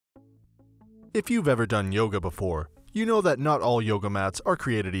If you've ever done yoga before, you know that not all yoga mats are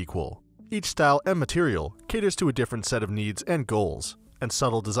created equal. Each style and material caters to a different set of needs and goals, and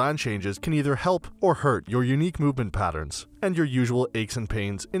subtle design changes can either help or hurt your unique movement patterns and your usual aches and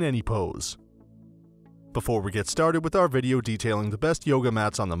pains in any pose. Before we get started with our video detailing the best yoga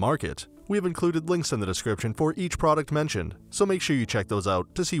mats on the market, we have included links in the description for each product mentioned, so make sure you check those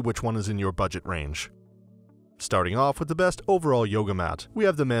out to see which one is in your budget range. Starting off with the best overall yoga mat, we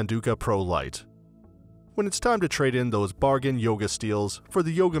have the Manduka ProLite. When it's time to trade in those bargain yoga steals for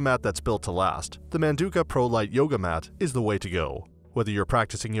the yoga mat that's built to last, the Manduka ProLite yoga mat is the way to go. Whether you're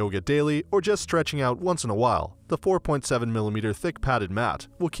practicing yoga daily or just stretching out once in a while, the 4.7mm thick padded mat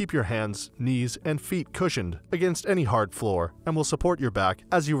will keep your hands, knees, and feet cushioned against any hard floor and will support your back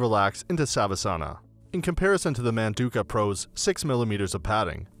as you relax into Savasana. In comparison to the Manduka Pro's 6mm of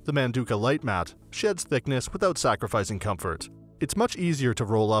padding, the Manduka Lite mat sheds thickness without sacrificing comfort. It's much easier to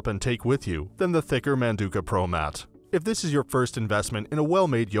roll up and take with you than the thicker Manduka Pro mat. If this is your first investment in a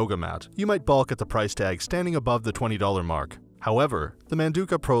well-made yoga mat, you might balk at the price tag standing above the $20 mark. However, the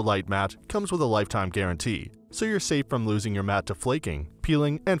Manduka ProLite mat comes with a lifetime guarantee, so you're safe from losing your mat to flaking,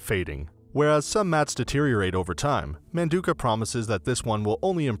 peeling, and fading. Whereas some mats deteriorate over time, Manduka promises that this one will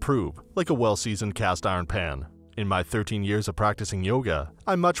only improve, like a well-seasoned cast iron pan. In my 13 years of practicing yoga,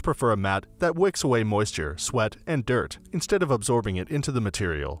 I much prefer a mat that wicks away moisture, sweat, and dirt instead of absorbing it into the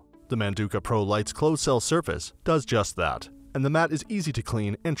material. The Manduka ProLite's closed cell surface does just that, and the mat is easy to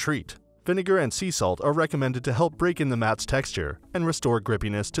clean and treat. Vinegar and sea salt are recommended to help break in the mat's texture and restore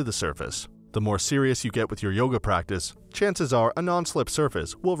grippiness to the surface. The more serious you get with your yoga practice, chances are a non-slip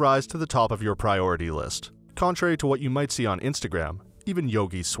surface will rise to the top of your priority list. Contrary to what you might see on Instagram, even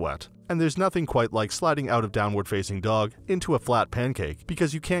yogis sweat. And there's nothing quite like sliding out of downward-facing dog into a flat pancake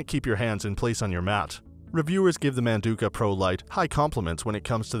because you can't keep your hands in place on your mat. Reviewers give the Manduka ProLite high compliments when it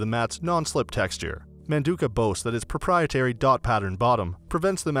comes to the mat's non-slip texture. Manduka boasts that its proprietary dot pattern bottom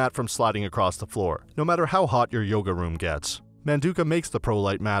prevents the mat from sliding across the floor, no matter how hot your yoga room gets. Manduka makes the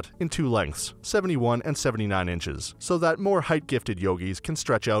ProLite mat in two lengths, 71 and 79 inches, so that more height-gifted yogis can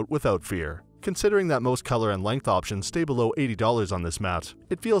stretch out without fear. Considering that most color and length options stay below $80 on this mat,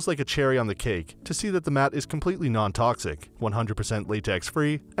 it feels like a cherry on the cake to see that the mat is completely non-toxic, 100%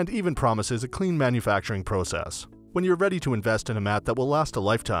 latex-free, and even promises a clean manufacturing process. When you're ready to invest in a mat that will last a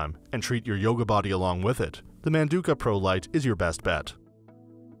lifetime and treat your yoga body along with it, the Manduka ProLite is your best bet.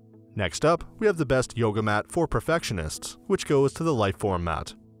 Next up, we have the best yoga mat for perfectionists, which goes to the Liforme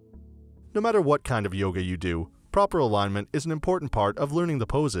Mat. No matter what kind of yoga you do, proper alignment is an important part of learning the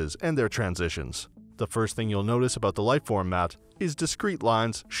poses and their transitions. The first thing you'll notice about the Liforme Mat is discrete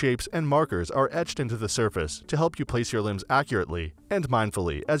lines, shapes, and markers are etched into the surface to help you place your limbs accurately and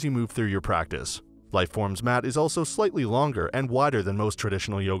mindfully as you move through your practice. Liforme's mat is also slightly longer and wider than most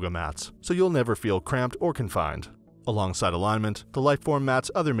traditional yoga mats, so you'll never feel cramped or confined. Alongside alignment, the Liforme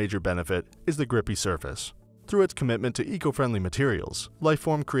Mat's other major benefit is the grippy surface. Through its commitment to eco-friendly materials,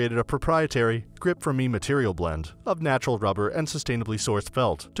 Liforme created a proprietary Grip for Me material blend of natural rubber and sustainably sourced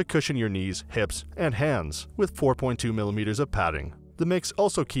felt to cushion your knees, hips, and hands with 4.2mm of padding. The mix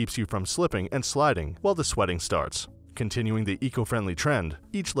also keeps you from slipping and sliding while the sweating starts. Continuing the eco-friendly trend,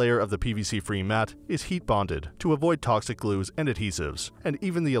 each layer of the PVC-free mat is heat-bonded to avoid toxic glues and adhesives, and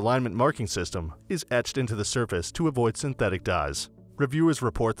even the alignment marking system is etched into the surface to avoid synthetic dyes. Reviewers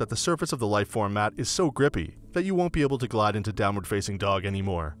report that the surface of the Liforme mat is so grippy that you won't be able to glide into downward-facing dog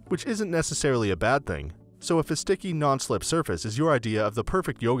anymore, which isn't necessarily a bad thing. So if a sticky, non-slip surface is your idea of the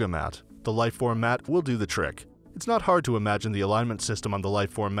perfect yoga mat, the Liforme mat will do the trick. It's not hard to imagine the alignment system on the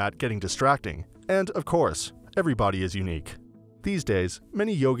Liforme mat getting distracting, and of course, everybody is unique. These days,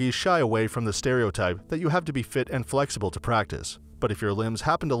 many yogis shy away from the stereotype that you have to be fit and flexible to practice. But if your limbs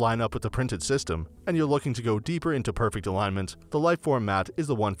happen to line up with the printed system, and you're looking to go deeper into perfect alignment, the Liforme mat is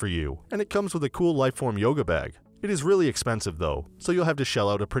the one for you, and it comes with a cool Liforme yoga bag. It is really expensive though, so you'll have to shell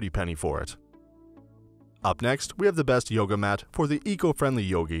out a pretty penny for it. Up next, we have the best yoga mat for the eco-friendly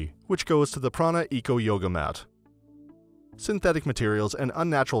yogi, which goes to the Prana ECO Yoga Mat. Synthetic materials and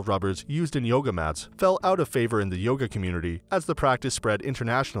unnatural rubbers used in yoga mats fell out of favor in the yoga community as the practice spread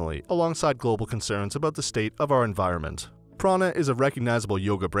internationally alongside global concerns about the state of our environment. Prana is a recognizable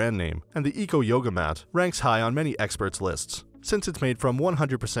yoga brand name, and the ECO Yoga Mat ranks high on many experts' lists. Since it's made from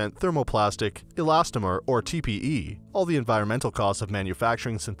 100% thermoplastic, elastomer, or TPE, all the environmental costs of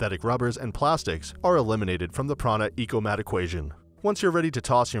manufacturing synthetic rubbers and plastics are eliminated from the Prana ECO Mat equation. Once you're ready to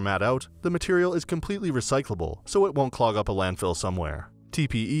toss your mat out, the material is completely recyclable, so it won't clog up a landfill somewhere.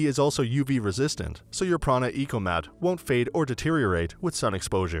 TPE is also UV resistant, so your Prana ECO Mat won't fade or deteriorate with sun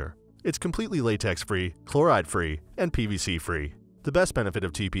exposure. It's completely latex-free, chloride-free, and PVC-free. The best benefit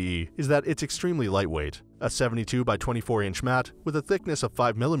of TPE is that it's extremely lightweight. A 72 by 24 inch mat with a thickness of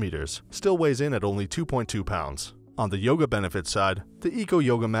 5 mm still weighs in at only 2.2 pounds. On the yoga benefits side, the ECO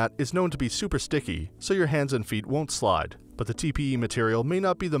Yoga Mat is known to be super sticky, so your hands and feet won't slide. But the TPE material may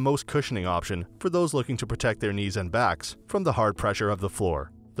not be the most cushioning option for those looking to protect their knees and backs from the hard pressure of the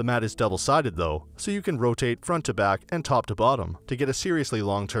floor. The mat is double-sided though, so you can rotate front to back and top to bottom to get a seriously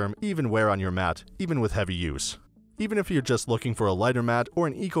long-term even wear on your mat, even with heavy use. Even if you're just looking for a lighter mat or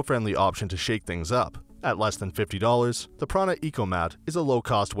an eco-friendly option to shake things up, at less than $50, the Prana ECO Mat is a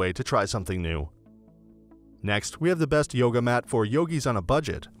low-cost way to try something new. Next, we have the best yoga mat for yogis on a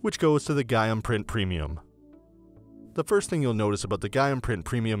budget, which goes to the Gaiam Print Premium. The first thing you'll notice about the Gaiam Print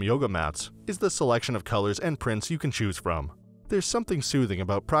Premium yoga mats is the selection of colors and prints you can choose from. There's something soothing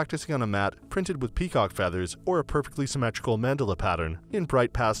about practicing on a mat printed with peacock feathers or a perfectly symmetrical mandala pattern in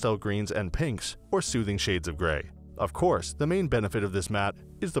bright pastel greens and pinks or soothing shades of gray. Of course, the main benefit of this mat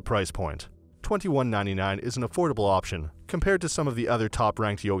is the price point. $21.99 is an affordable option compared to some of the other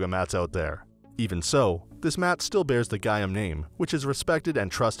top-ranked yoga mats out there. Even so, this mat still bears the Gaiam name, which is respected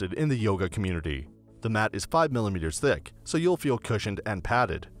and trusted in the yoga community. The mat is 5 mm thick, so you'll feel cushioned and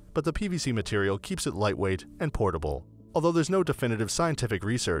padded, but the PVC material keeps it lightweight and portable. Although there's no definitive scientific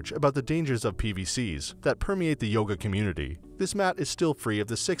research about the dangers of PVCs that permeate the yoga community, this mat is still free of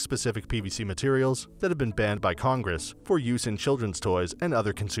the 6 specific PVC materials that have been banned by Congress for use in children's toys and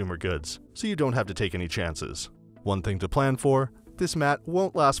other consumer goods, so you don't have to take any chances. One thing to plan for, this mat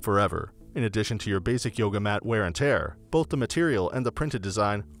won't last forever. In addition to your basic yoga mat wear and tear, both the material and the printed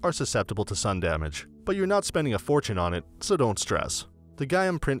design are susceptible to sun damage. But you're not spending a fortune on it, so don't stress. The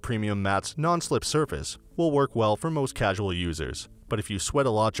Gaiam Print Premium Mat's non-slip surface will work well for most casual users, but if you sweat a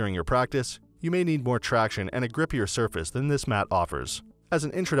lot during your practice, you may need more traction and a grippier surface than this mat offers. As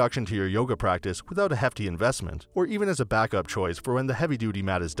an introduction to your yoga practice without a hefty investment, or even as a backup choice for when the heavy-duty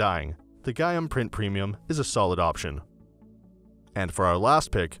mat is dying, the Gaiam Print Premium is a solid option. And for our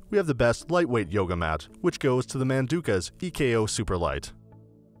last pick, we have the best lightweight yoga mat, which goes to the Manduka's ECO SuperLite.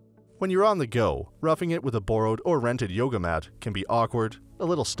 When you're on the go, roughing it with a borrowed or rented yoga mat can be awkward, a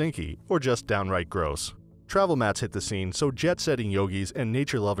little stinky, or just downright gross. Travel mats hit the scene, so jet-setting yogis and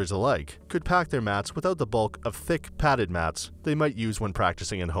nature lovers alike could pack their mats without the bulk of thick, padded mats they might use when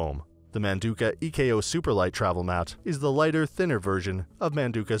practicing at home. The Manduka ECO SuperLite travel mat is the lighter, thinner version of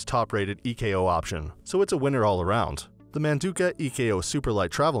Manduka's top-rated ECO option, so it's a winner all around. The Manduka ECO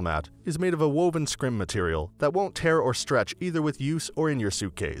SuperLite travel mat is made of a woven scrim material that won't tear or stretch either with use or in your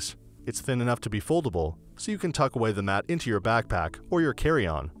suitcase. It's thin enough to be foldable, so you can tuck away the mat into your backpack or your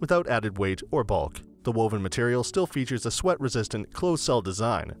carry-on without added weight or bulk. The woven material still features a sweat-resistant closed-cell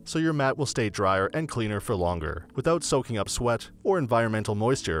design, so your mat will stay drier and cleaner for longer, without soaking up sweat or environmental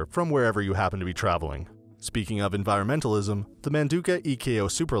moisture from wherever you happen to be traveling. Speaking of environmentalism, the Manduka ECO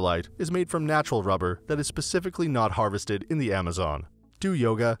SuperLite is made from natural rubber that is specifically not harvested in the Amazon. Do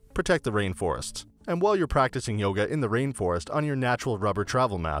yoga, protect the rainforests. And while you're practicing yoga in the rainforest on your natural rubber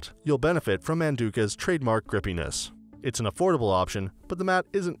travel mat, you'll benefit from Manduka's trademark grippiness. It's an affordable option, but the mat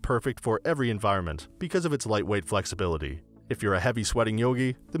isn't perfect for every environment because of its lightweight flexibility. If you're a heavy sweating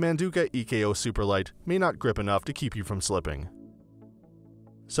yogi, the Manduka ECO SuperLite may not grip enough to keep you from slipping.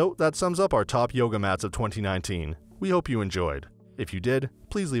 So that sums up our top yoga mats of 2019. We hope you enjoyed. If you did,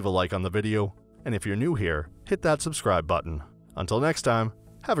 please leave a like on the video, and if you're new here, hit that subscribe button. Until next time,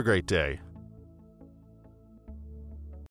 have a great day.